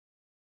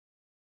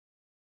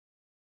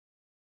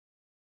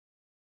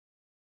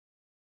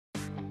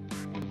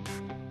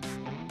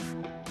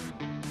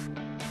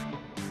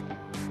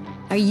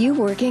Are you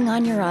working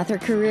on your author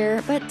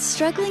career but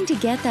struggling to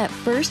get that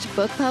first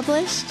book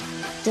published?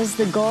 Does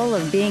the goal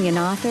of being an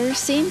author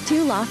seem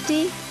too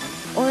lofty?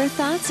 Or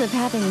thoughts of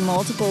having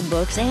multiple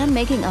books and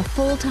making a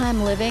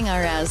full-time living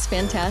are as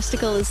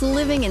fantastical as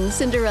living in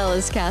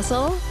Cinderella's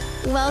castle?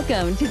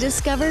 Welcome to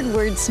Discovered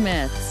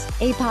Wordsmiths,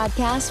 a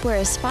podcast where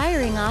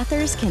aspiring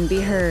authors can be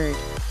heard.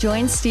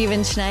 Join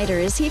Stephen Schneider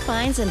as he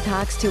finds and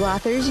talks to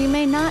authors you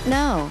may not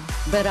know,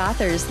 but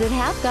authors that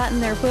have gotten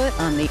their foot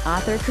on the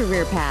author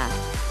career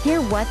path. Hear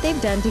what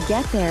they've done to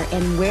get there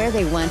and where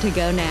they want to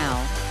go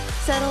now.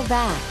 Settle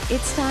back.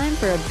 It's time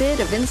for a bit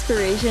of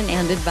inspiration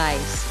and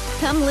advice.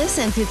 Come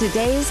listen to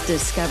today's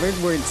Discovered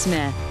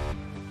Wordsmith.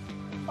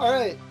 All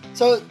right.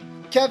 So,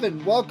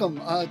 Kevin, welcome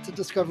to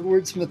Discovered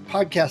Wordsmith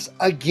podcast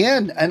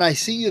again. And I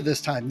see you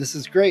this time. This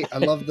is great. I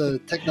love the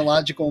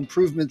technological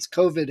improvements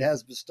COVID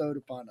has bestowed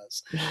upon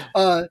us.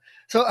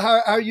 So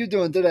how are you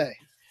doing today?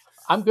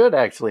 I'm good,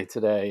 actually,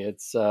 today.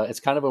 It's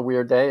kind of a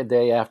weird day, a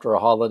day after a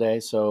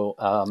holiday. So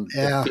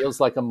It feels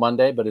like a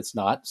Monday, but it's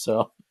not.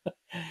 So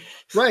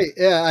Right.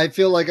 Yeah. I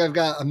feel like I've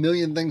got a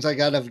million things I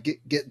got to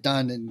get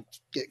done and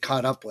get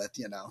caught up with,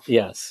 you know?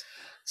 Yes.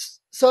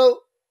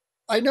 So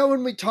I know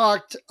when we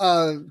talked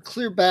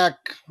clear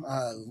back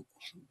a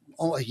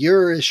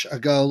year-ish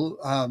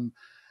ago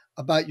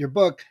about your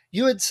book,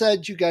 you had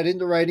said you got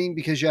into writing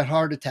because you had a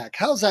heart attack.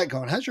 How's that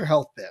going? How's your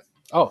health been?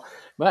 Oh,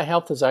 my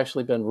health has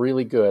actually been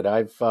really good.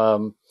 I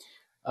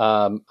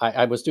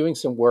was doing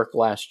some work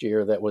last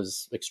year that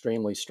was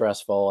extremely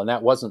stressful, and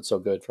that wasn't so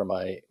good for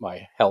my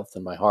health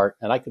and my heart,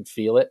 and I could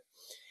feel it.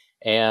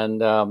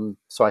 And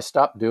so I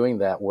stopped doing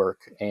that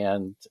work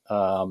and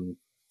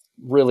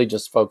really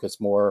just focused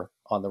more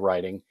on the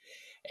writing.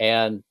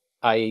 And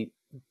I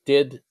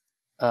did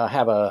I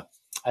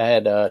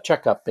had a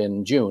checkup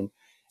in June,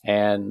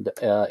 and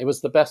it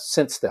was the best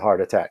since the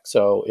heart attack.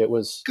 So it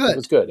was good. It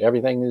was good.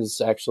 Everything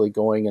is actually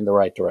going in the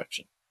right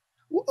direction.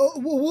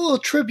 We'll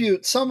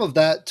attribute some of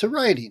that to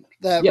writing.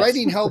 That Yes.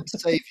 Writing helped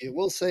save you.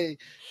 We'll say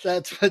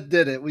that's what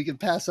did it. We can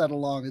pass that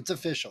along. It's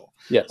official.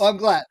 Yes. Well, I'm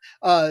glad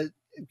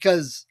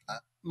because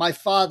my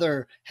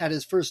father had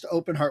his first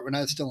open heart when I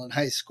was still in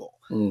high school.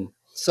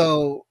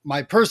 So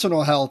my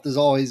personal health is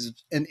always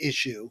an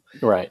issue,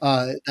 right?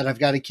 That I've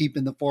got to keep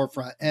in the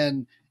forefront.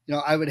 And you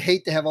know, I would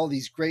hate to have all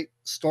these great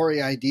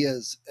story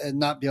ideas and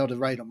not be able to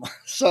write them.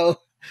 So.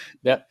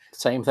 Yep.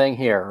 Same thing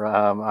here.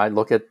 I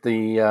look at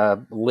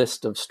the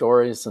list of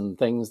stories and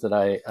things that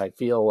I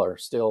feel are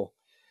still,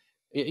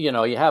 you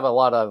know, you have a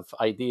lot of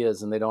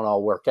ideas and they don't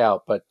all work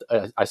out, but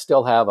I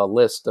still have a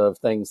list of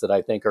things that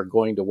I think are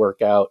going to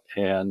work out.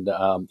 And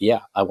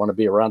I want to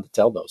be around to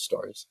tell those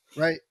stories.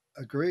 Right.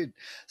 Agreed.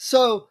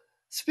 So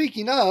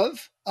speaking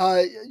of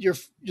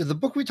the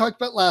book we talked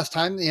about last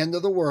time, The End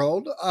of the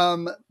World,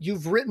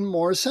 you've written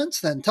more since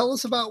then. Tell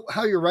us about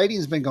how your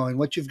writing's been going,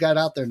 what you've got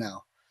out there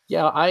now.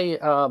 Yeah,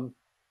 I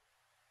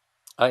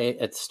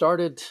had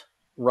started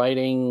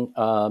writing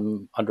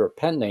under a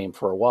pen name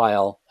for a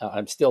while.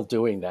 I'm still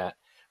doing that,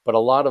 but a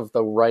lot of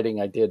the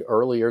writing I did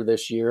earlier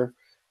this year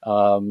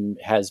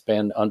has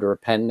been under a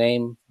pen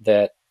name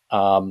that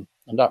I'm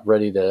not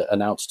ready to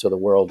announce to the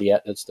world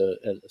yet as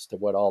to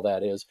what all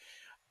that is.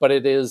 But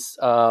it is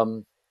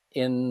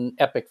in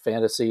epic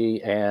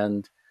fantasy,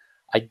 and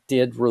I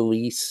did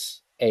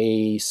release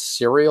a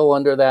serial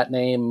under that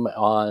name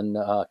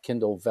on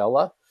Kindle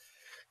Vella.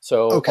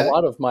 So Okay. A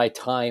lot of my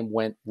time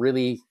went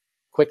really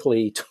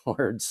quickly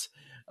towards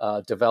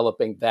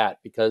developing that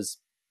because,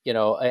 you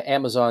know,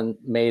 Amazon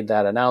made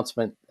that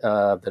announcement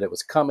that it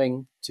was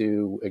coming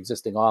to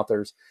existing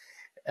authors,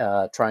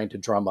 trying to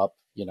drum up,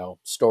 you know,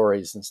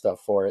 stories and stuff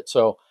for it.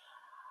 So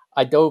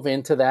I dove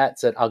into that,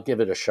 said, I'll give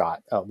it a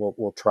shot.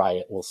 We'll try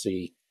it. We'll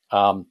see.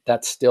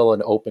 That's still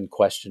an open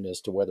question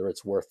as to whether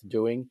it's worth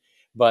doing.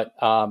 But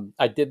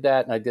I did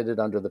that, and I did it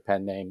under the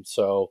pen name.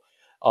 So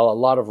a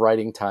lot of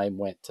writing time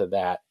went to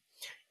that.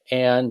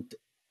 And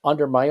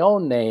under my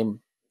own name,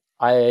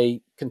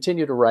 I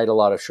continue to write a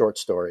lot of short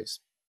stories.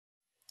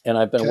 And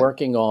I've been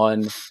working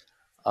on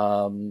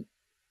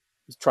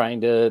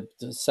trying to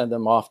send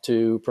them off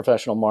to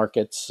professional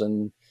markets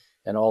and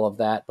all of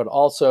that, but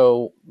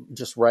also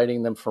just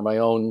writing them for my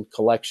own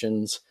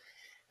collections.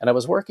 And I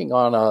was working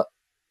on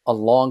a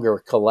longer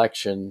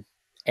collection,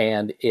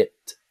 and it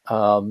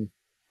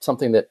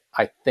something that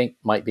I think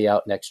might be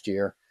out next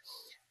year.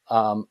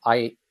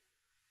 I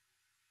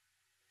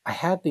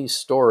had these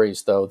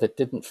stories, though, that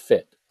didn't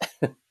fit.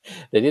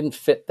 They didn't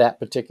fit that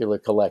particular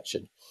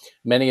collection.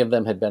 Many of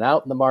them had been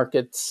out in the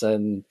markets,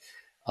 and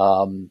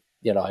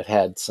you know, I'd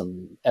had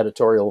some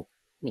editorial,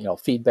 you know,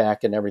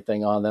 feedback and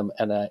everything on them,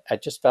 and I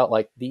just felt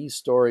like these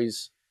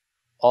stories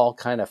all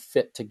kind of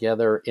fit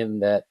together in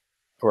that,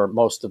 or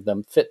most of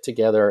them fit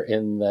together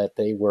in that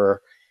they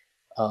were.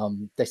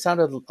 They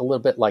sounded a little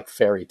bit like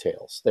fairy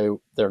tales.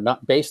 They're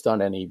not based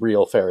on any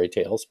real fairy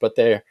tales, but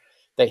they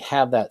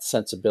have that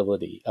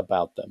sensibility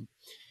about them.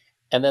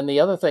 And then the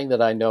other thing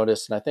that I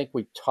noticed, and I think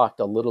we talked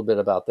a little bit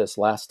about this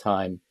last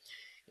time,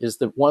 is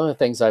that one of the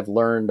things I've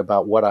learned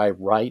about what I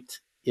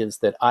write is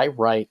that I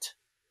write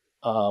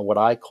what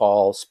I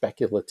call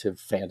speculative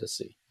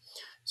fantasy.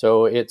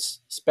 So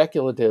it's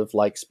speculative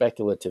like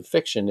speculative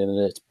fiction, and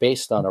it's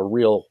based on a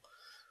real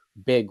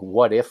big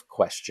what if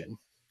question.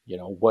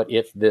 What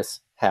if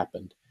this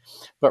happened?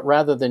 But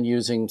rather than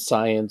using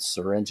science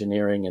or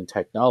engineering and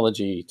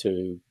technology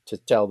to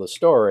tell the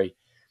story,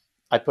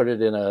 I put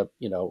it in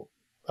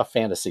a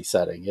fantasy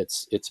setting.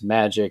 It's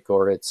magic,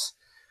 or it's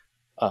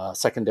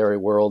secondary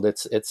world.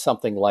 It's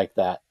something like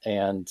that.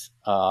 And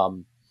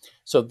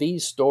so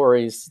these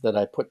stories that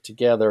I put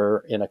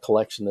together in a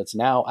collection that's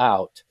now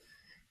out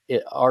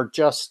are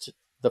just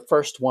the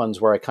first ones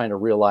where I kind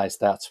of realized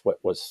that's what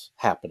was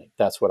happening.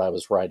 That's what I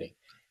was writing.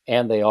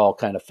 And they all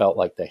kind of felt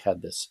like they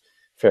had this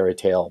fairy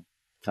tale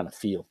kind of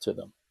feel to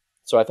them.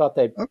 So I thought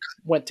they Okay.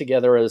 went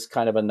together as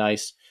kind of a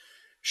nice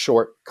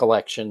short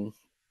collection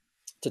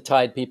to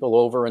tide people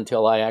over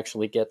until I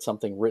actually get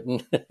something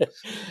written.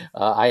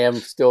 I am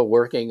still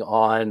working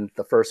on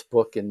the first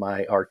book in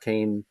my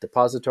Arcane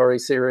Depository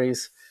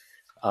series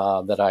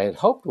that I had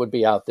hoped would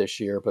be out this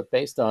year, but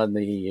based on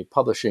the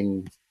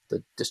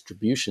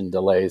distribution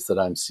delays that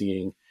I'm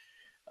seeing,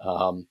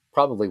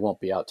 probably won't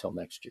be out till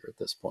next year at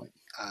this point.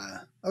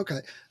 Okay.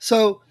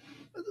 So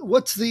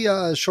what's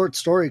the short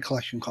story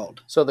collection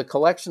called? So the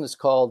collection is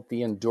called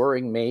The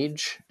Enduring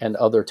Mage and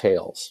Other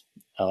Tales.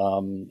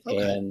 Okay.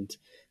 And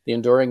The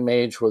Enduring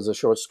Mage was a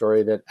short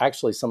story that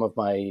actually some of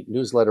my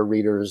newsletter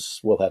readers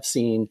will have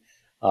seen,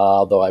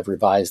 though I've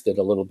revised it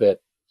a little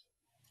bit.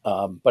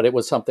 But it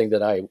was something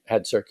that I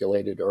had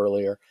circulated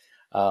earlier.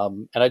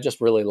 And I just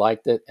really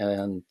liked it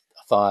and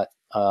thought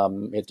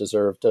it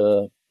deserved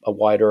a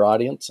wider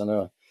audience,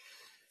 and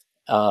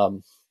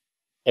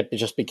it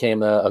just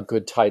became a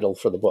good title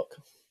for the book.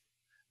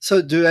 So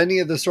do any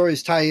of the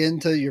stories tie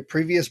into your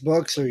previous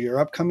books or your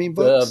upcoming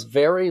The books?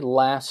 very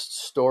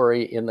last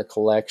story in the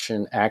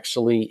collection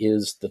actually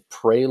is the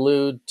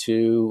prelude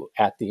to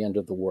At the End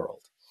of the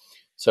World.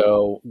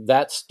 So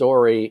that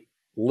story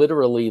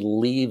literally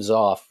leaves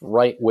off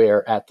right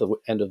where At the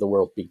End of the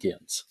World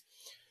begins.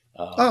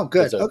 Oh,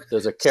 There's good. a Okay.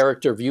 there's a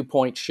character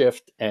viewpoint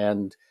shift,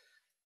 and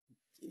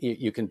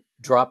you can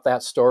drop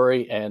that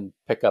story and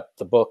pick up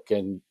the book,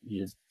 and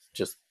you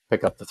just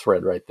pick up the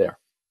thread right there.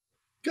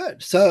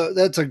 Good. So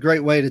that's a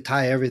great way to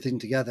tie everything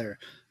together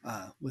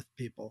with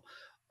people.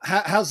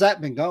 How's that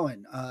been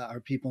going?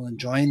 Are people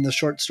enjoying the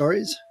short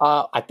stories?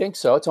 I think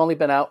so. It's only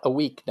been out a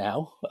week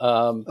now.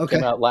 Came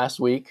Okay. out last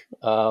week,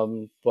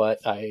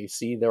 but I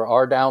see there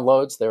are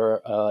downloads.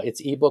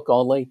 It's ebook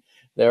only.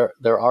 There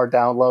are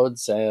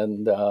downloads,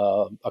 and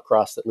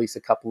across at least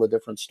a couple of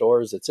different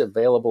stores. It's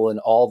available in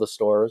all the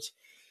stores: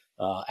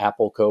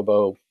 Apple,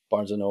 Kobo,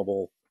 Barnes and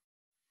Noble,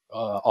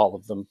 all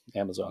of them,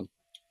 Amazon.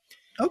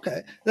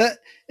 Okay. That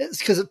it's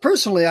because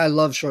personally, I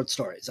love short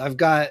stories. I've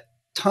got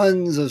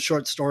tons of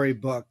short story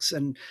books,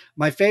 and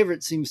my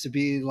favorite seems to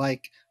be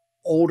like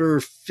older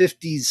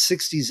 50s,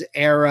 60s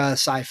era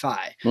sci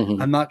fi.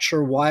 Mm-hmm. I'm not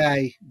sure why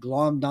I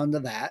glommed onto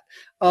that.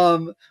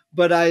 Um,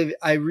 but I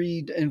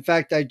read, in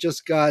fact, I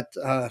just got,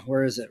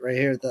 where is it? Right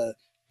here, the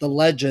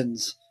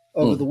Legends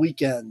over Mm. the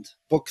weekend,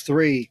 book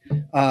 3,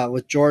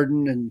 with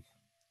Jordan and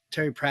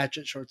Terry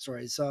Pratchett short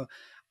stories. So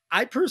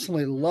I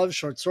personally love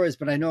short stories,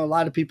 but I know a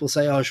lot of people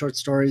say, oh, short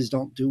stories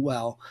don't do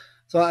well.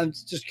 So I'm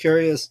just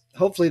curious.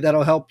 Hopefully,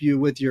 that'll help you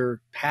with your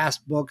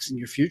past books and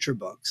your future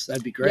books.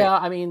 That'd be great. Yeah,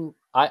 I mean,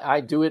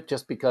 I do it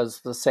just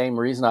because the same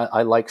reason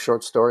I like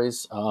short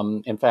stories.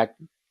 In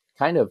fact,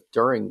 kind of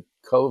during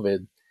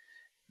COVID,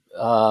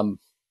 um,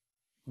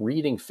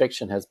 reading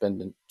fiction has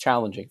been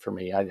challenging for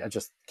me. I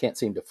just can't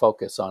seem to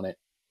focus on it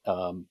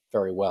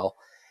very well.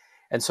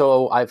 And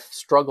so I've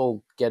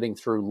struggled getting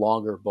through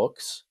longer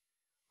books.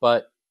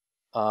 But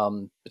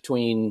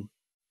between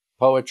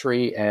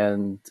poetry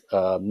and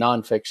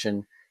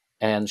nonfiction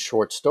and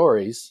short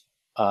stories,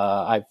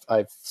 I've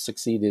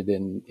succeeded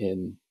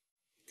in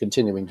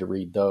continuing to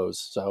read those.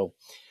 So,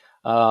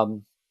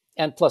 um,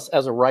 and plus,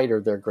 as a writer,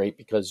 they're great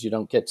because you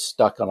don't get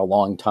stuck on a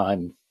long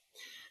time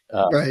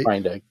Right,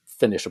 trying to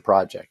finish a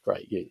project.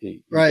 Right, you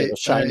get right, a right,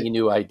 shiny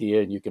new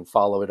idea and you can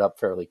follow it up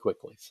fairly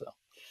quickly. So,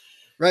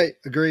 right.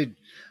 Agreed.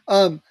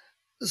 Um,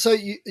 so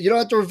you don't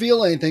have to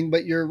reveal anything,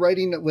 but you're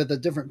writing it with a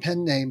different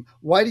pen name.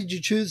 Why did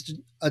you choose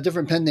a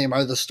different pen name?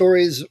 Are the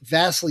stories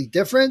vastly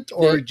different,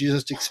 or they, did you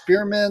just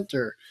experiment?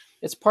 Or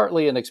it's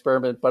partly an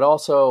experiment, but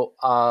also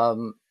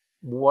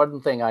one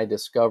thing I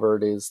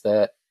discovered is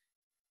that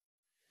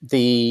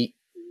the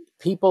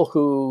people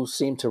who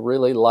seem to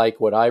really like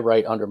what I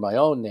write under my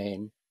own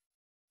name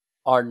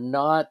are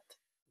not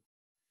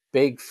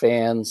big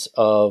fans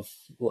of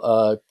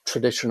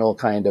traditional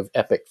kind of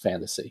epic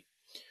fantasy.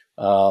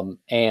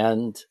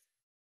 And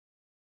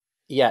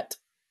yet,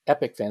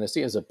 epic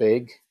fantasy is a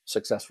big,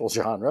 successful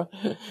genre,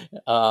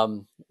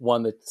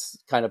 one that's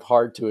kind of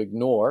hard to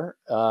ignore.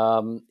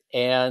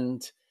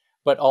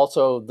 But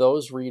also,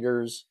 those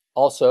readers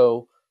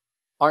also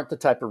aren't the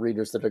type of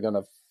readers that are going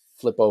to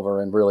flip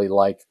over and really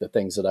like the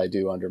things that I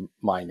do under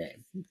my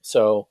name.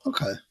 So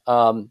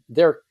okay,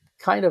 they're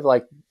kind of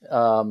like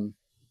um,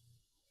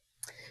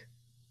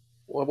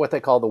 what they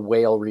call the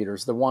whale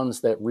readers, the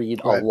ones that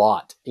read a Right.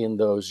 lot in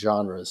those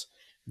genres,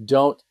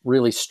 don't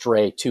really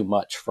stray too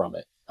much from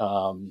it.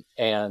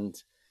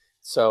 And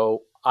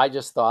so I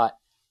just thought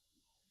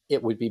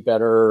it would be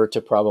better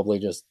to probably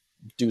just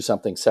do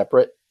something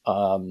separate.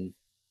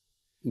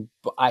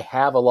 I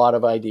have a lot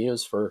of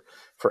ideas for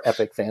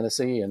epic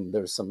fantasy, and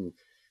there's some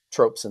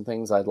tropes and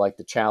things I'd like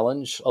to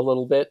challenge a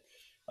little bit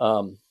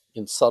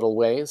in subtle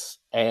ways.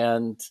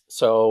 And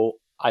so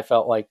I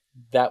felt like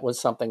that was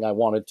something I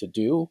wanted to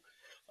do.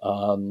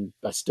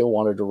 I still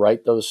wanted to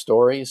write those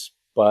stories,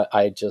 but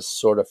I just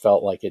sort of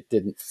felt like it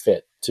didn't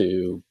fit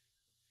to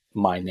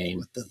my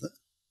name.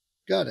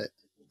 Got it.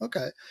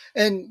 Okay.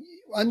 And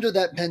under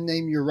that pen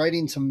name, you're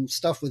writing some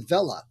stuff with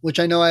Vella, which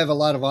I know I have a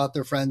lot of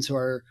author friends who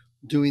are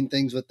doing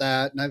things with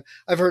that. And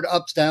I've heard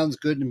ups, downs,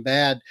 good and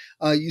bad.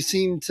 You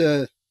seem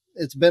to,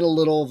 it's been a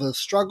little of a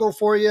struggle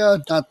for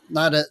you.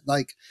 Not a,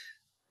 like,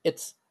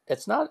 It's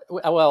not,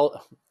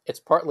 well, it's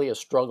partly a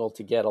struggle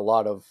to get a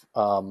lot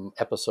of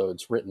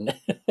episodes written.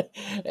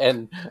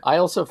 And I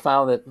also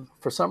found that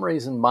for some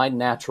reason my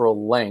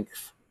natural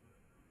length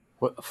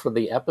for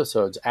the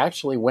episodes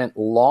actually went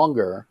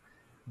longer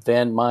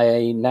than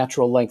my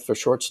natural length for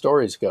short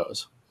stories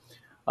goes.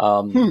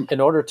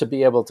 In order to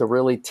be able to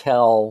really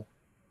tell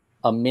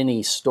a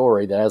mini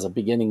story that has a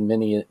beginning,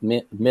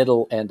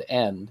 middle, and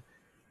end,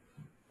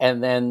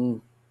 and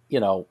then,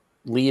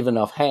 leave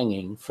enough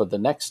hanging for the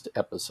next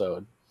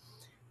episode,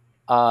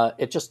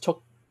 it just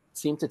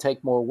seemed to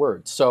take more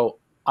words. So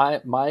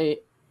my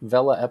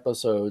Vella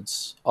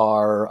episodes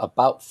are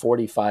about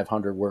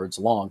 4,500 words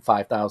long.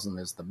 5,000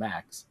 is the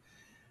max,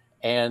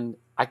 and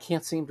I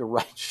can't seem to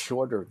write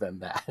shorter than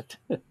that.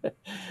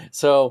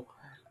 So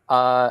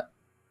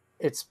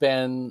it's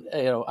been,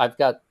 I've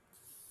got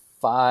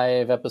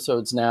 5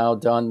 episodes now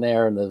done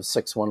there, and the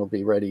 6th one will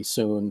be ready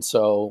soon.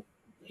 So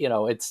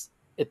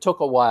it took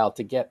a while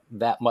to get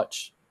that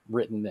much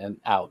written and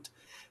out.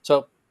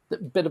 So a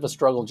bit of a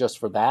struggle just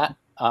for that.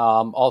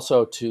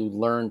 Also to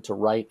learn to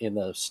write in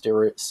the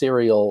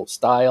serial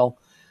style.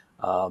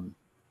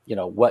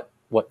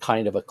 What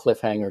kind of a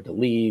cliffhanger to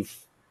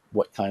leave,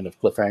 what kind of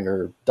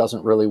cliffhanger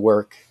doesn't really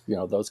work,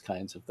 those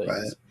kinds of things.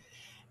 right.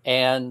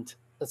 And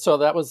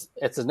so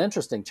it's an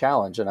interesting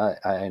challenge, and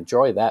I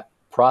enjoy that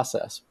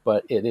process,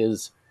 but it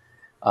is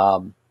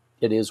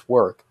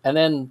work. And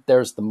then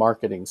there's the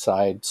marketing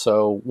side.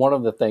 So one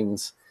of the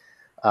things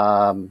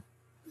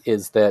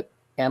is that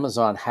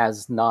Amazon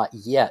has not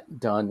yet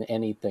done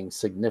anything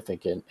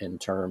significant in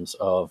terms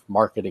of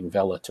marketing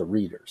Vella to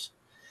readers.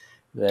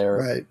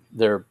 Right.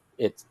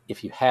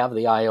 If you have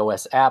the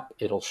iOS app,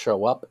 it'll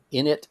show up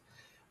in it,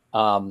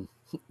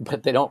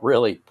 but they don't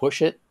really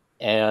push it.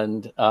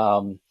 And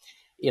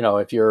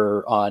if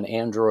you're on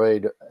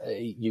Android,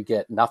 you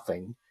get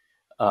nothing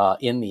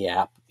in the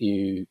app.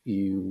 If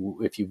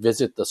you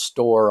visit the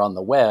store on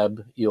the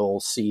web, you'll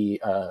see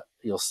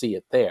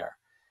it there.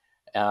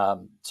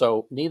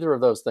 So neither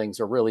of those things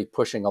are really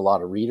pushing a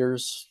lot of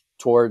readers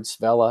towards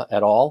Vella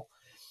at all.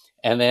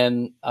 And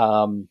then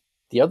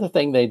the other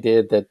thing they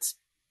did that's,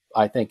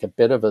 I think, a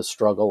bit of a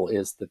struggle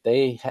is that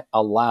they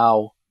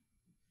allow,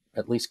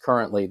 at least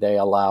currently, they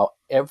allow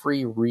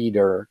every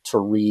reader to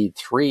read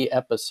 3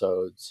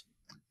 episodes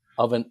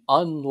of an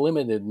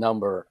unlimited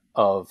number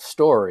of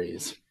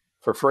stories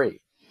for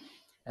free.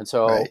 And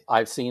so Right.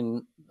 I've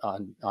seen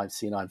on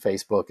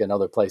Facebook and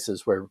other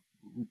places where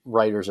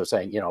writers are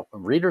saying,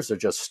 readers are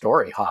just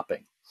story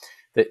hopping.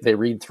 They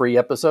read 3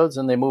 episodes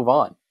and they move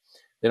on.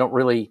 They don't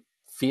really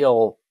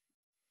feel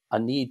a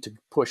need to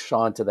push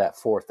on to that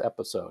 4th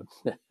episode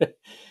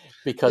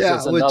because Yeah.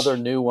 there's another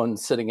new one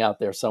sitting out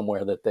there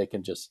somewhere that they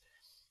can just,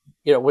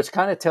 which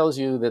kind of tells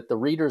you that the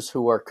readers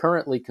who are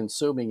currently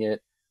consuming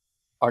it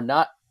are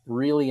not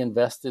really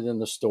invested in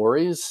the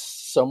stories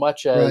so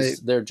much Right. as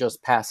they're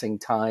just passing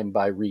time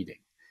by reading.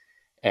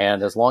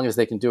 And as long as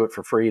they can do it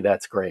for free,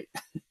 that's great.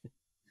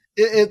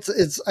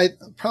 It's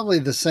probably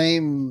the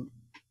same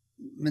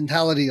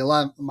mentality a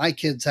lot of my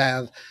kids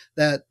have,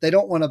 that they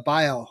don't want to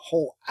buy a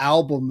whole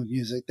album of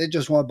music. They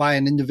just want to buy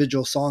an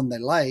individual song they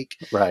like.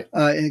 Right.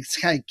 And it's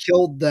kind of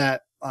killed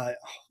that,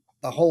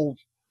 the whole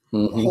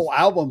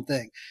album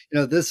thing.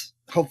 This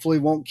hopefully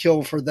won't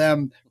kill for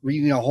them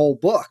reading a whole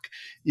book.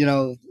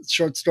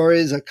 Short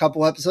stories, a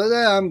couple episodes,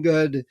 I'm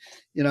good.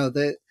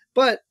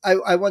 But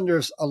I wonder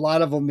if a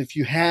lot of them, if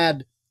you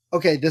had,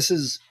 okay, this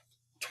is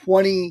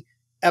 20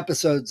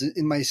 episodes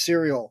in my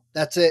serial,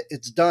 that's it,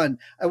 it's done.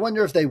 I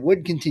wonder if they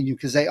would continue,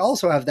 because they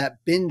also have that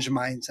binge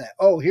mindset.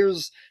 Oh,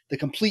 here's the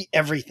complete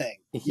everything.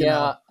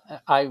 Yeah,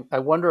 I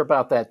wonder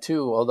about that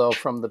too. Although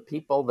from the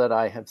people that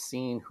I have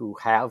seen who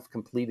have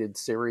completed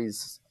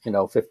series,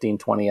 15,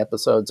 20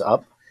 episodes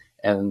up,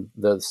 and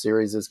the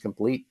series is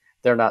complete,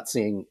 they're not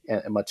seeing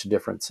much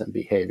difference in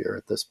behavior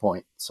at this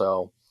point.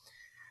 So,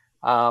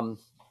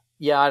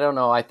 yeah, I don't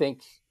know. I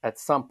think at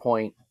some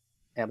point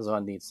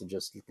Amazon needs to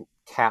just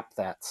cap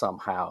that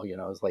somehow.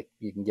 It's like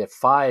you can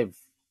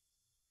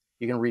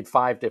read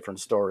 5 different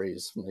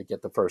stories and they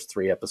get the first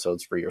 3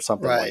 episodes free or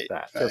something like Right,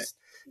 that. right, Just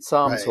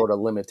some right. sort of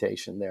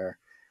limitation there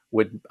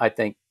would, I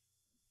think,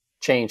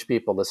 change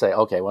people to say,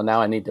 okay, well,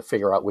 now I need to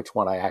figure out which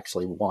one I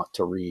actually want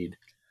to read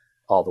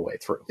all the way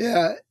through.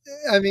 Yeah.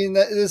 I mean,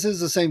 this is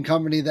the same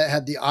company that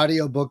had the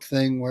audiobook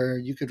thing where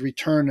you could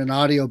return an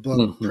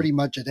audiobook pretty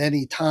much at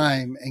any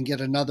time and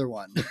get another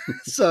one.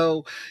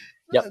 So,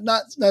 Yep.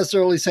 not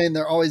necessarily saying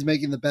they're always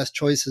making the best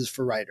choices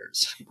for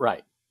writers.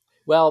 Right.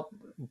 Well,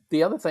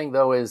 the other thing,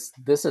 though, is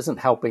this isn't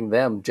helping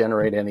them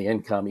generate any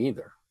income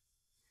either.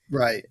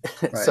 Right.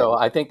 Right. So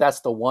I think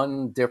that's the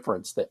one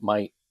difference that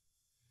might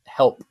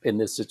help in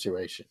this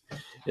situation,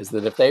 is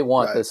that if they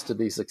want this to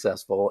be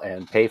successful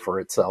and pay for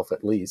itself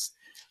at least,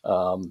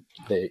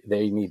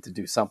 they need to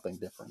do something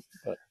different.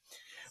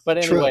 But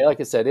anyway,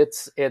 like I said,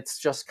 it's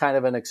just kind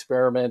of an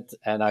experiment,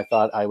 and I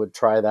thought I would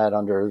try that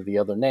under the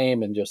other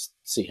name and just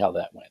see how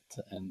that went.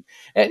 And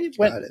it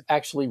went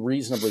actually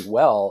reasonably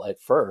well at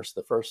first.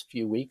 The first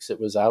few weeks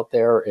it was out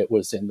there, it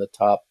was in the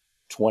top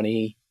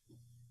 20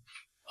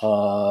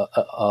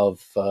 of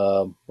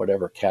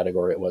whatever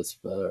category it was,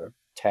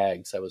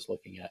 tags I was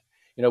looking at.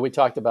 We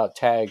talked about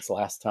tags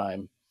last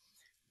time,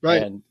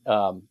 right? And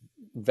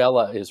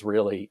Vella is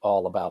really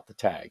all about the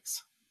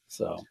tags.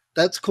 So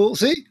that's cool.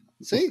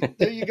 See,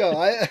 there you go.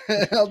 I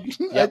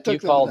took you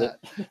called it.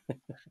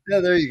 Yeah,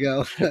 there you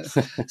go.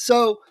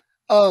 So,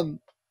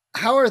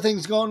 how are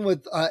things going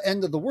with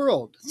End of the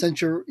World?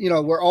 Since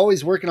we're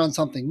always working on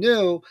something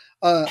new.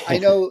 I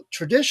know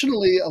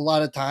traditionally a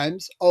lot of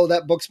times,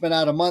 that book's been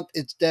out a month,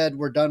 it's dead,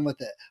 we're done with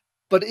it.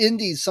 But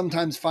indies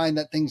sometimes find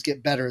that things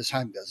get better as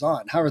time goes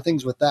on. How are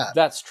things with that?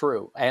 That's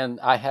true. And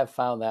I have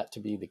found that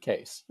to be the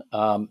case.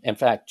 In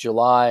fact,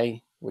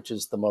 July, which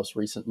is the most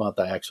recent month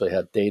I actually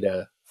have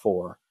data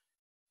for,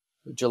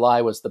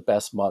 July was the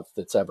best month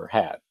that's ever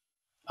had.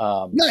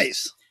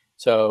 Nice.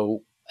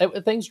 So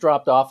things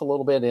dropped off a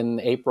little bit in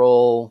in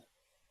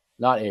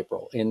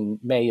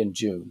May and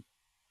June.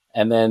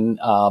 And then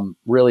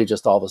really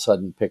just all of a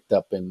sudden picked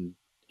up in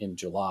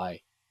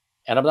July.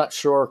 And I'm not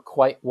sure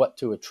quite what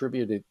to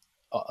attribute it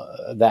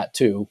that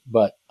to,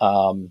 but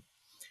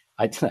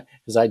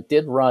because I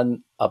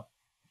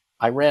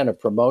ran a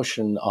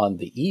promotion on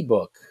the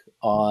ebook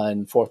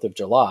on 4th of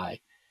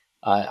July.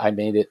 I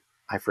made it,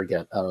 I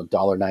forget,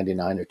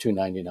 $1.99 or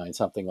 $2.99,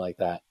 something like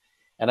that.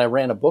 And I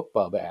ran a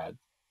BookBub ad,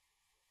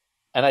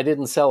 and I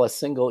didn't sell a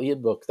single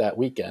ebook that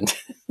weekend.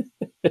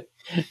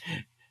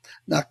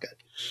 Not good.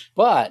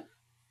 But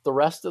the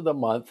rest of the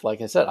month,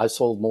 like I said, I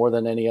sold more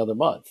than any other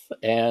month.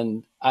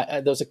 And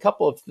there's a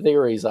couple of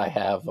theories I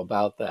have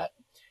about that.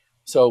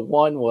 So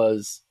one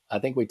was, I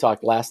think we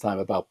talked last time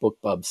about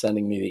BookBub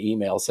sending me the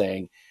email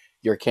saying,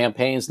 your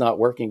campaign's not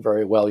working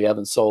very well. You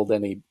haven't sold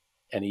any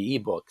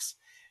ebooks.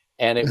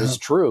 And it was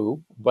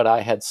true, but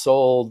I had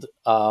sold,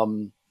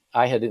 in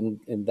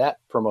that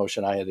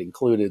promotion, I had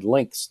included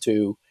links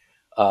to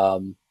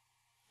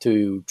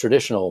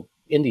traditional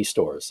indie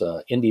stores,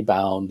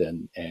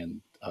 IndieBound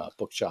and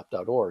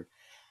bookshop.org.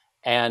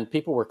 And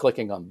people were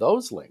clicking on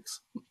those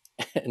links.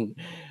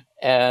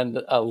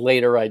 And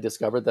later I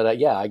discovered that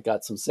I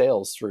got some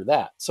sales through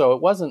that. So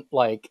it wasn't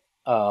like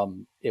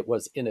it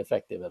was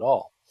ineffective at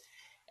all.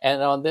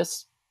 And on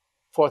this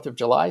 4th of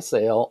July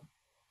sale,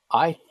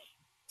 I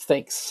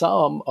think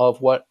some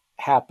of what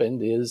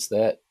happened is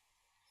that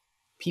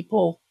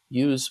people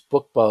use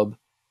BookBub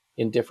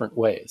in different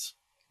ways.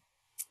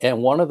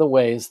 And one of the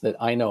ways that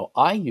I know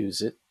I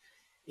use it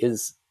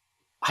is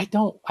I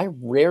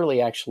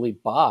rarely actually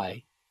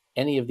buy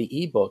any of the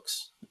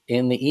ebooks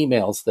in the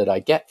emails that I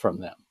get from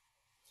them.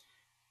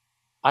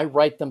 I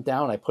write them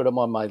down. I put them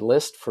on my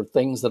list for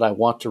things that I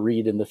want to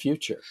read in the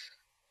future.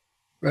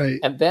 Right.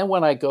 And then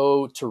when I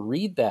go to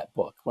read that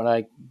book, when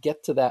I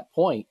get to that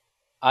point,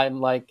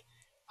 I'm like,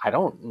 I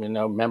don't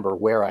remember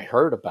where I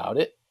heard about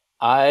it.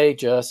 I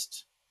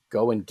just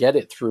go and get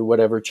it through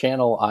whatever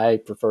channel I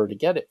prefer to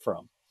get it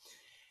from.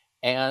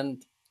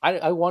 And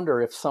I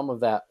wonder if some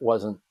of that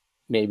wasn't,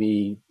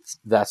 maybe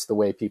that's the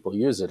way people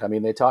use it. I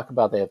mean, they talk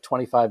about they have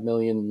 25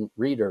 million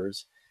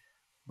readers,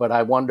 but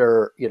I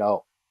wonder,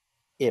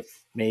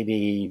 if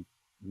maybe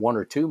 1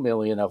 or 2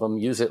 million of them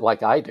use it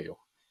like I do.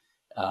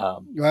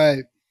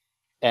 Right.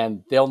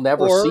 And they'll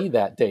never see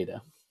that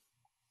data.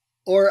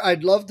 Or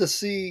I'd love to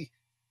see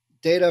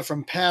data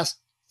from past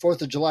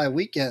 4th of July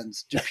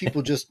weekends. Do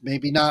people just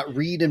maybe not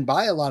read and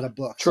buy a lot of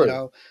books?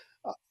 True.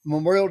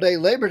 Memorial Day,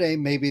 Labor Day,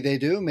 maybe they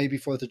do. Maybe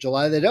 4th of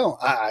July, they don't.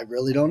 I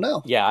really don't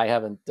know. Yeah, I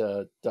haven't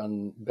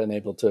been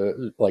able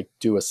to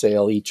do a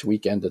sale each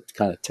weekend to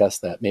kind of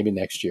test that. Maybe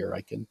next year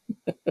I can.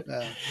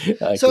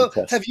 So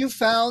have you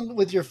found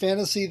with your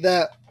fantasy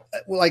that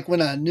like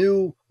when a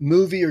new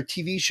movie or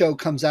TV show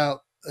comes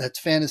out that's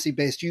fantasy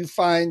based, do you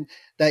find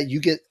that you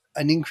get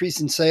an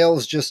increase in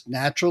sales just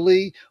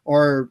naturally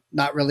or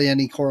not really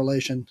any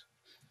correlation?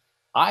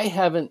 I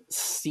haven't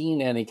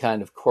seen any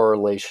kind of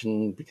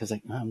correlation because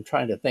I'm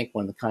trying to think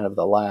when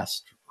the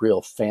last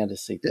real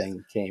fantasy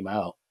thing came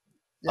out.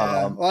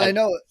 Yeah. I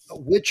know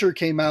Witcher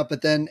came out,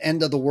 but then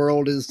End of the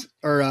World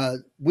or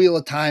Wheel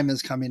of Time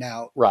is coming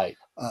out. Right.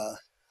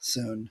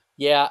 soon.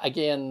 Yeah,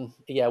 again,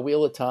 yeah,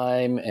 Wheel of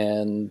Time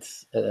and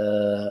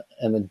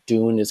then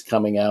Dune is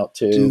coming out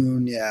too,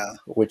 Dune, yeah.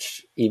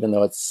 which even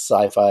though it's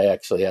sci-fi,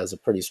 actually has a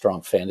pretty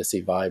strong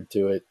fantasy vibe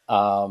to it.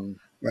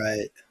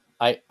 Right,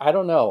 I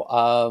don't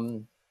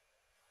know,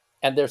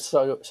 and they're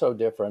so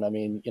different. I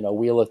mean,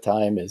 Wheel of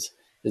Time is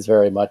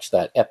very much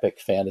that epic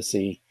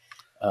fantasy.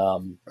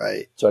 Um,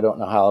 right. so I don't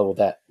know how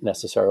that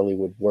necessarily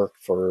would work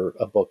for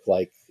a book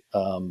like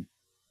um,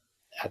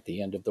 At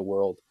the End of the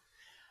World.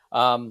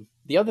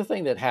 The other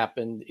thing that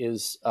happened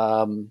is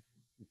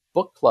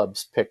book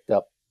clubs picked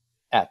up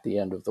At the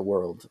End of the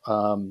World,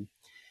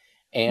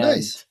 and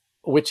Nice.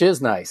 which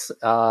is nice.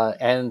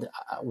 And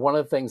one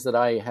of the things that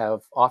I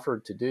have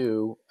offered to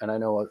do, and I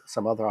know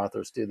some other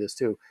authors do this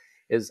too,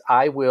 is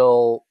I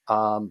will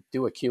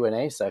do a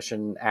Q&A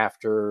session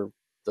after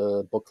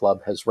the book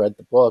club has read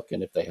the book,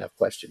 and if they have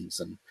questions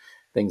and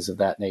things of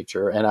that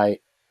nature. And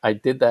I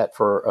did that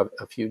for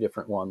a few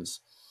different ones,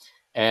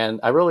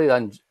 and I really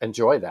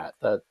enjoy that.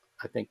 That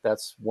I think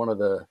that's one of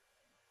the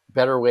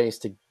better ways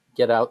to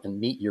get out and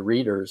meet your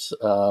readers,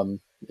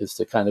 is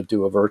to kind of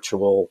do a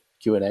virtual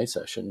Q&A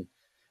session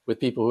with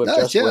people who have Nice,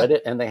 just yeah. read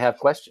it and they have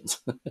questions.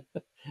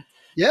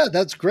 Yeah,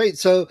 that's great.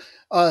 So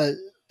uh,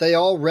 they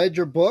all read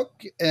your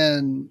book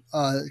and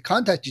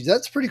contact you.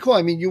 That's pretty cool.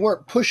 I mean, you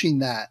weren't pushing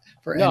that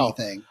for No,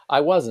 anything. I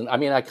wasn't. I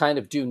mean, I kind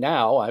of do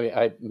now.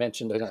 I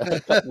mentioned a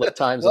couple of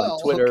times on Well,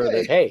 Twitter that,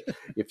 okay. hey,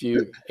 if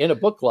you in a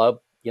book club,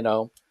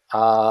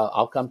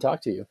 I'll come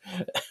talk to you.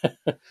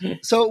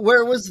 So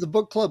where was the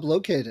book club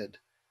located?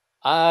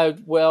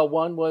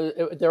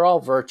 Well, they're all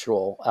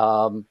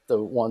virtual,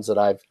 the ones that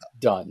I've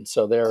done.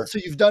 So they're, So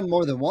you've done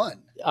more than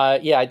one.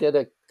 yeah, I did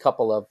a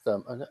couple of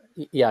them.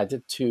 Yeah, I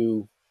did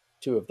two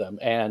of them,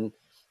 and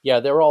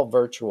yeah, they're all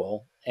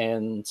virtual.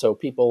 And so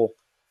people,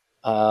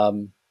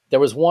 there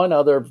was one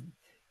other.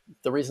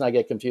 The reason I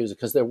get confused is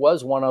because there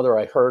was one other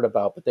I heard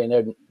about, but they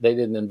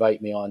didn't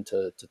invite me on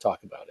to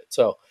talk about it.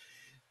 So,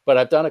 but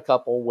I've done a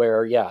couple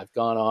where, yeah, I've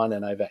gone on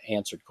and I've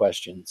answered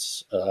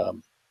questions about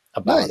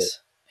it, Nice.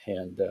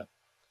 and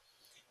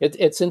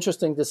it's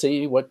interesting to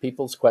see what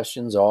people's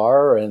questions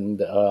are,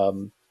 and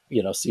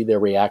see their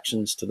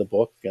reactions to the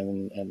book,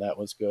 and that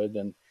was good.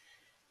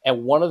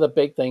 And one of the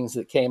big things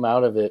that came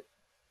out of it,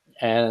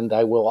 and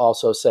I will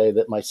also say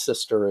that my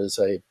sister is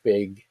a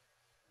big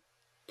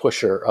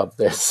pusher of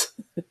this,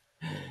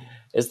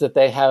 is that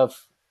they have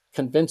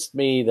convinced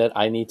me that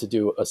I need to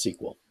do a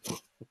sequel.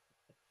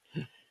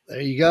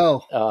 There you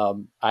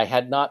go. I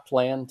had not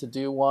planned to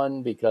do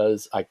one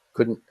because I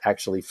couldn't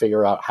actually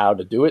figure out how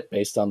to do it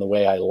based on the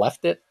way I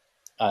left it.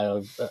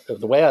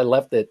 The way I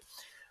left it,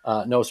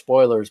 no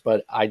spoilers,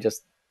 but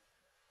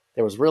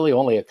there was really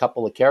only a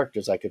couple of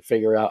characters I could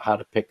figure out how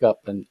to pick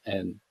up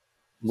and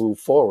move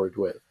forward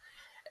with.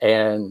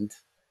 And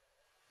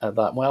I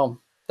thought,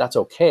 well, that's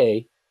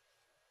okay.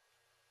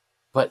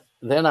 But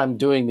then I'm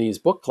doing these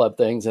book club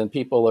things, and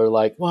people are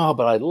like, wow,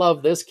 but I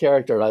love this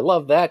character, and I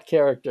love that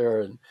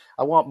character, and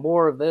I want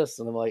more of this.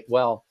 And I'm like,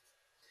 well,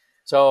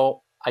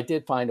 so I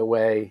did find a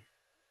way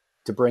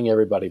to bring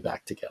everybody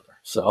back together.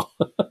 So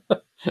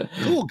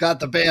Cool. Got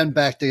the band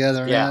back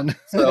together, yeah, man.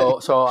 so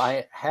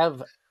I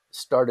have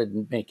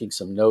started making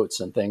some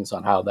notes and things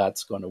on how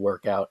that's going to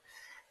work out.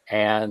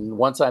 And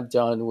once I'm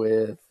done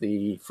with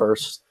the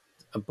first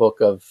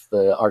book of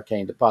the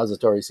Arcane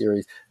Depository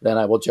series, then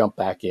I will jump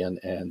back in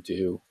and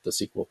do the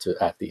sequel to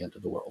At the End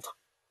of the World.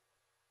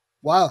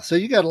 Wow. So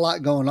you got a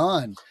lot going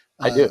on.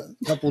 I do.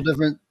 A couple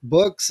different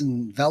books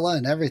and Vella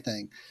and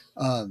everything,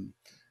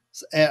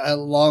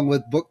 along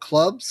with book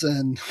clubs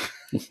and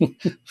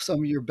some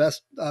of your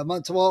best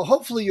months. Well,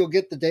 hopefully you'll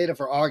get the data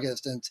for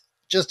August and it's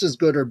just as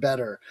good or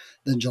better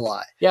than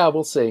July. Yeah,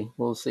 we'll see.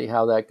 We'll see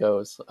how that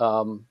goes.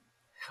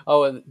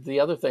 Oh, and the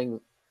other thing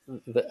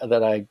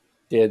that I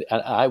did,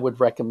 and I would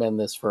recommend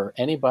this for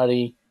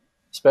anybody,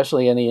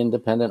 especially any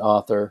independent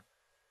author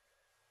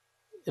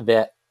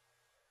that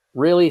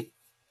really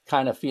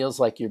kind of feels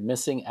like you're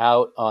missing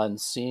out on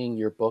seeing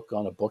your book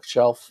on a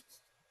bookshelf.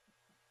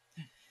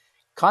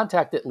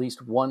 Contact at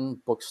least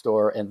one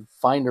bookstore and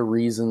find a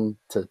reason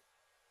to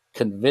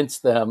convince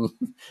them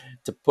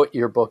to put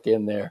your book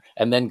in there,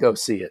 and then go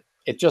see it.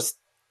 It just,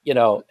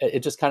 it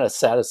just kind of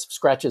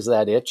scratches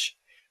that itch,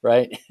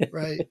 right?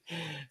 Right. Yeah.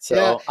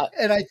 So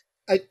And I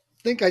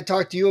think I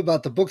talked to you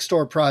about the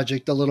bookstore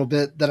project a little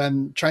bit that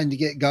I'm trying to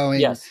get going,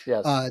 yes,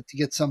 yes. to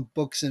get some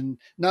books and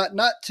not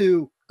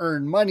to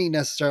earn money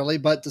necessarily,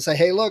 but to say,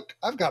 hey, look,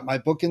 I've got my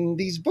book in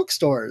these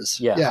bookstores.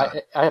 Yeah, Yeah.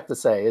 I have to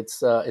say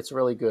it's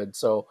really good.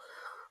 So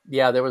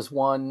yeah, there was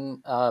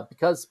one,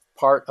 because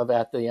part of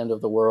At the End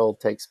of the World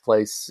takes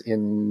place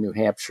in New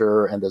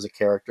Hampshire, and there's a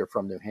character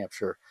from New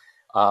Hampshire.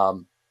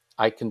 Um,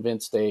 I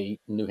convinced a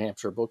New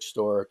Hampshire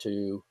bookstore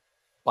to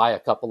buy a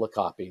couple of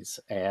copies,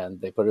 and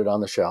they put it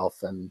on the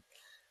shelf. And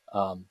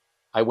um,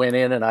 I went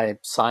in and I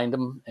signed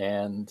them,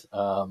 and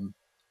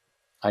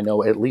I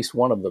know at least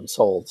one of them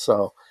sold.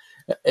 So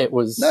it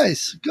was,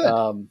 Nice. Good.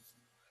 um,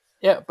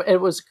 yeah, but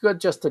it was good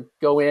just to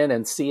go in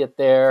and see it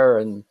there,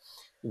 and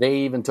They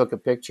even took a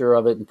picture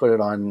of it and put it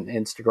on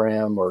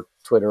Instagram or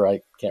Twitter.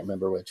 I can't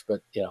remember which,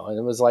 but and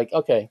it was like,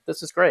 okay,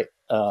 this is great.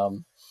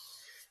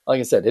 Like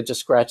I said, it just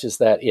scratches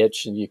that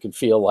itch, and you can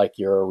feel like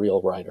you're a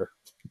real writer.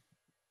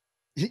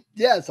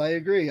 Yes, I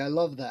agree. I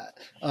love that.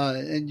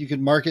 And you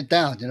can mark it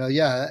down.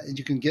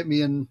 You can get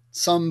me in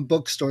some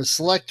bookstores,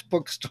 select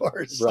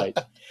bookstores. Right.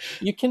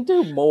 You can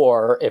do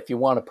more if you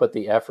want to put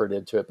the effort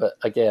into it, but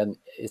again,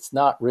 it's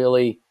not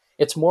really.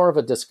 It's more of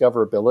a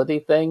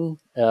discoverability thing,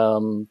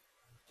 and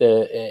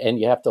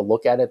you have to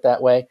look at it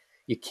that way.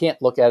 You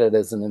can't look at it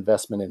as an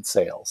investment in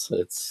sales.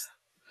 It's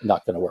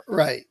not going to work.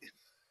 Right.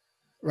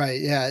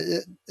 Right. Yeah.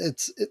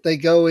 They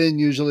go in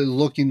usually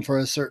looking for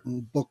a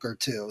certain book or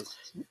two.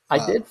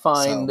 I did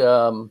find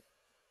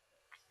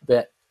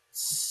that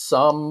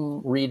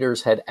some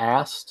readers had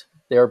asked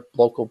their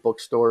local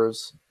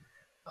bookstores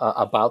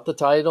about the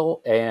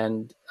title,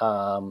 and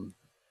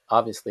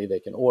obviously they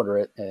can order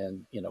it,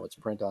 and it's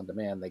print on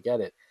demand. They get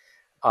it,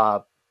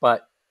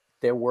 but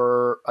there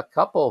were a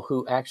couple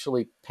who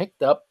actually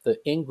picked up the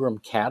Ingram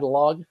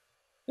catalog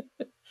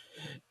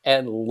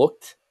and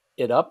looked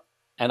it up,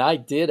 and I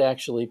did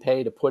actually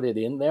pay to put it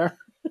in there.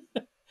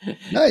 And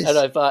Nice.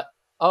 I thought,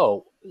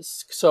 oh,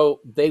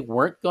 so they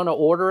weren't going to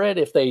order it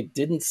if they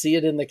didn't see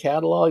it in the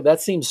catalog? That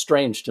seems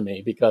strange to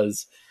me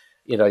because,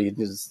 you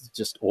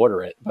just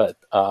order it. But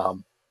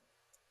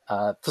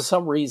for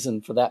some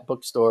reason, for that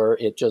bookstore,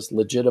 it just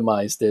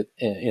legitimized it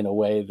in a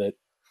way that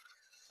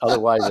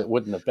otherwise it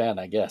wouldn't have been,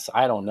 I guess.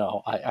 I don't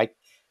know.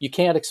 You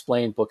can't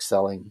explain book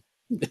selling.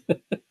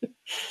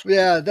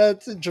 Yeah,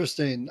 that's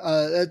interesting.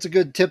 That's a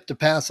good tip to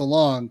pass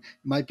along. It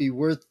might be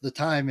worth the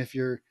time if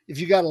you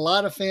got a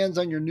lot of fans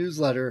on your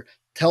newsletter.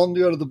 Tell them to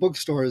go to the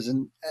bookstores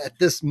and at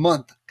this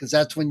month because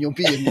that's when you'll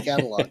be in the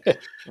catalog.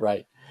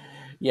 Right.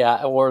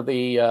 Yeah, or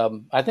the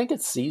I think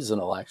it's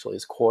seasonal actually,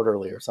 it's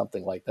quarterly or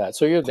something like that.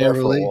 So you're there for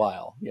a Quarterly.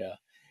 while. Yeah.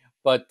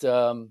 But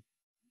and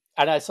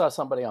I saw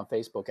somebody on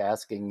Facebook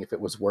asking if it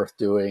was worth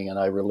doing, and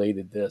I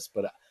related this,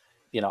 but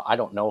I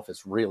don't know if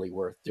it's really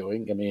worth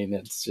doing. I mean,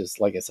 it's just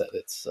like I said,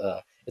 it's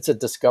a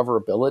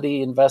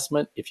discoverability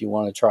investment if you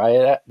want to try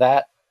it at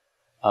that.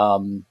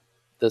 Um,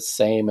 the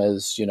same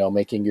as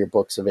making your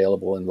books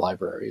available in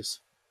libraries.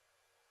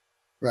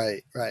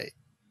 Right. Right.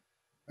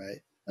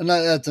 Right. And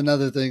that's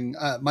another thing.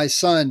 My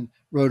son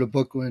wrote a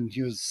book when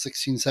he was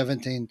 16,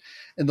 17,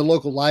 and the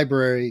local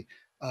library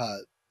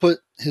put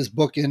his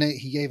book in it.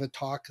 He gave a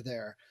talk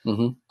there.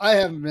 Mm-hmm. I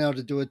haven't been able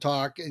to do a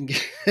talk and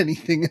get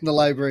anything in the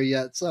library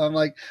yet. So I'm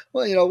like,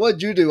 well,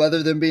 what'd you do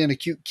other than being a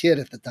cute kid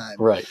at the time?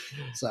 Right.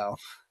 So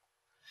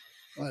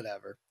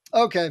whatever.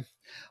 Okay.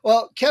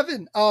 Well,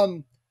 Kevin,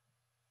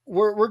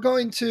 we're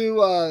going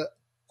to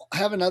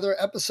have another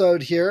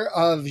episode here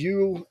of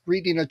you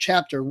reading a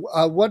chapter.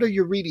 What are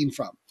you reading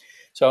from?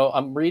 So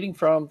I'm reading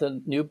from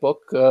the new book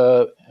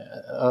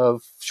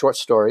of short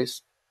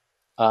stories,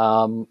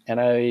 and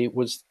I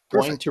was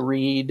going Perfect. to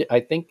read.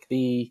 I think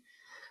the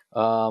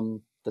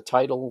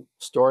title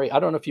story. I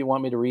don't know if you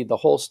want me to read the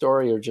whole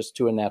story or just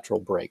To a Natural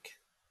Break.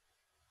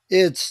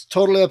 It's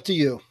totally up to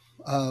you.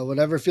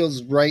 Whatever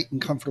feels right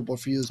and comfortable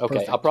for you is Okay,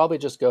 I'll perfect. probably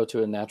just go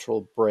To a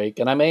Natural Break,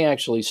 and I may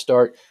actually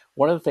start.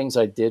 One of the things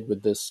I did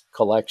with this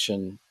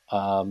collection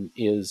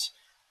is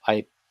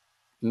I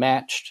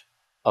matched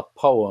a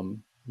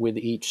poem with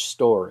each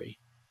story.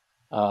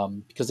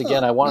 Because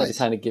again, Oh, I wanted to nice.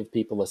 kind of give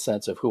people a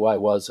sense of who I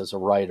was as a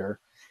writer,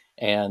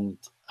 and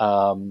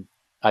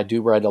I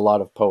do write a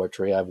lot of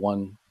poetry. I have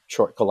one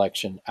short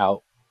collection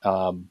out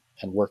and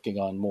working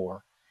on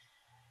more,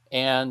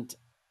 and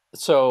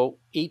so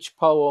each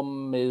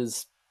poem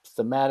is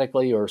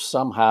thematically or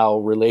somehow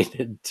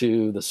related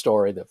to the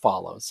story that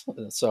follows.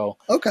 So,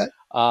 Okay.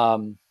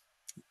 um,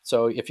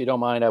 so if you don't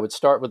mind, I would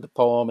start with the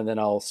poem, and then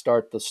I'll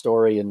start the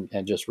story and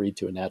just read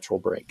To a Natural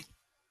Break.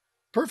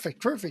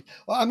 Perfect. Perfect.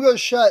 Well, I'm going to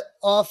shut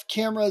off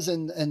cameras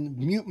and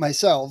mute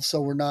myself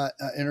so we're not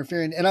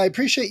interfering. And I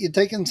appreciate you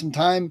taking some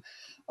time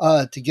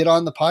to get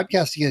on the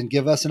podcast again,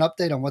 give us an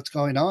update on what's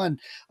going on.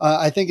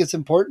 I think it's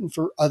important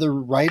for other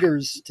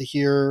writers to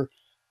hear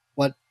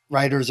what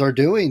writers are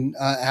doing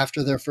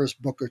after their first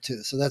book or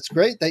two. So that's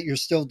great that you're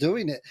still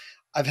doing it.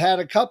 I've had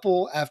a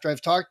couple after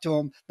I've talked to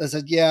them that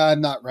said, yeah, I'm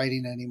not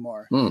writing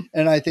anymore. Hmm.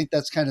 And I think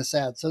that's kind of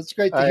sad. So it's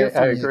great to hear I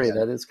from you agree. again.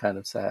 That is kind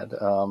of sad.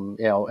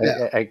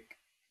 Yeah,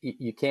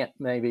 You can't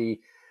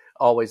maybe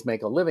always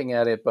make a living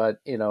at it, but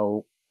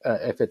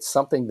if it's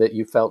something that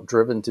you felt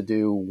driven to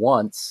do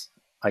once,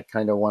 I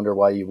kind of wonder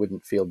why you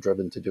wouldn't feel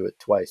driven to do it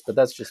twice. But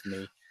that's just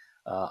me.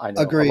 I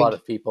know a lot agreed.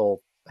 of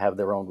people have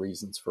their own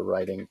reasons for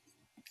writing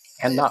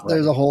and Yeah, not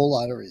there's a writing. whole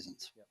lot of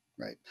reasons.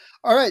 Right.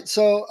 All right.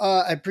 So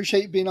I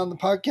appreciate you being on the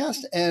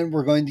podcast, and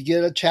we're going to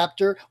get a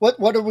chapter. What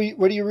are we?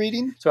 What are you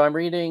reading? So I'm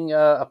reading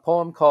a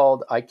poem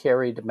called "I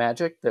Carried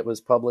Magic" that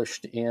was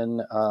published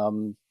in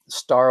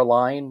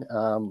Starline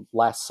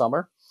last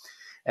summer.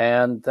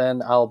 And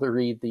then I'll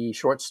read the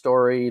short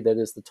story that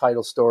is the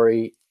title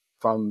story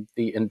from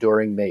the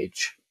Enduring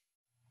Mage.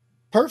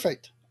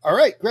 Perfect. All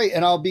right. Great.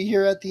 And I'll be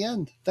here at the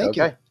end. Thank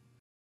you. Okay.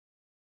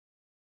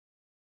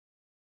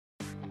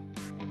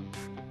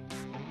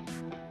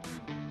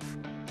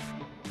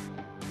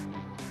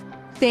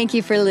 Thank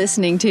you for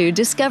listening to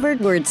Discovered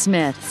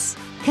Wordsmiths.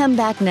 Come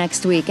back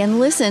next week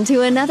and listen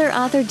to another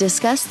author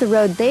discuss the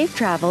road they've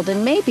traveled,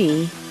 and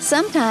maybe,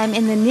 sometime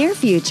in the near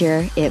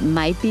future, it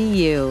might be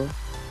you.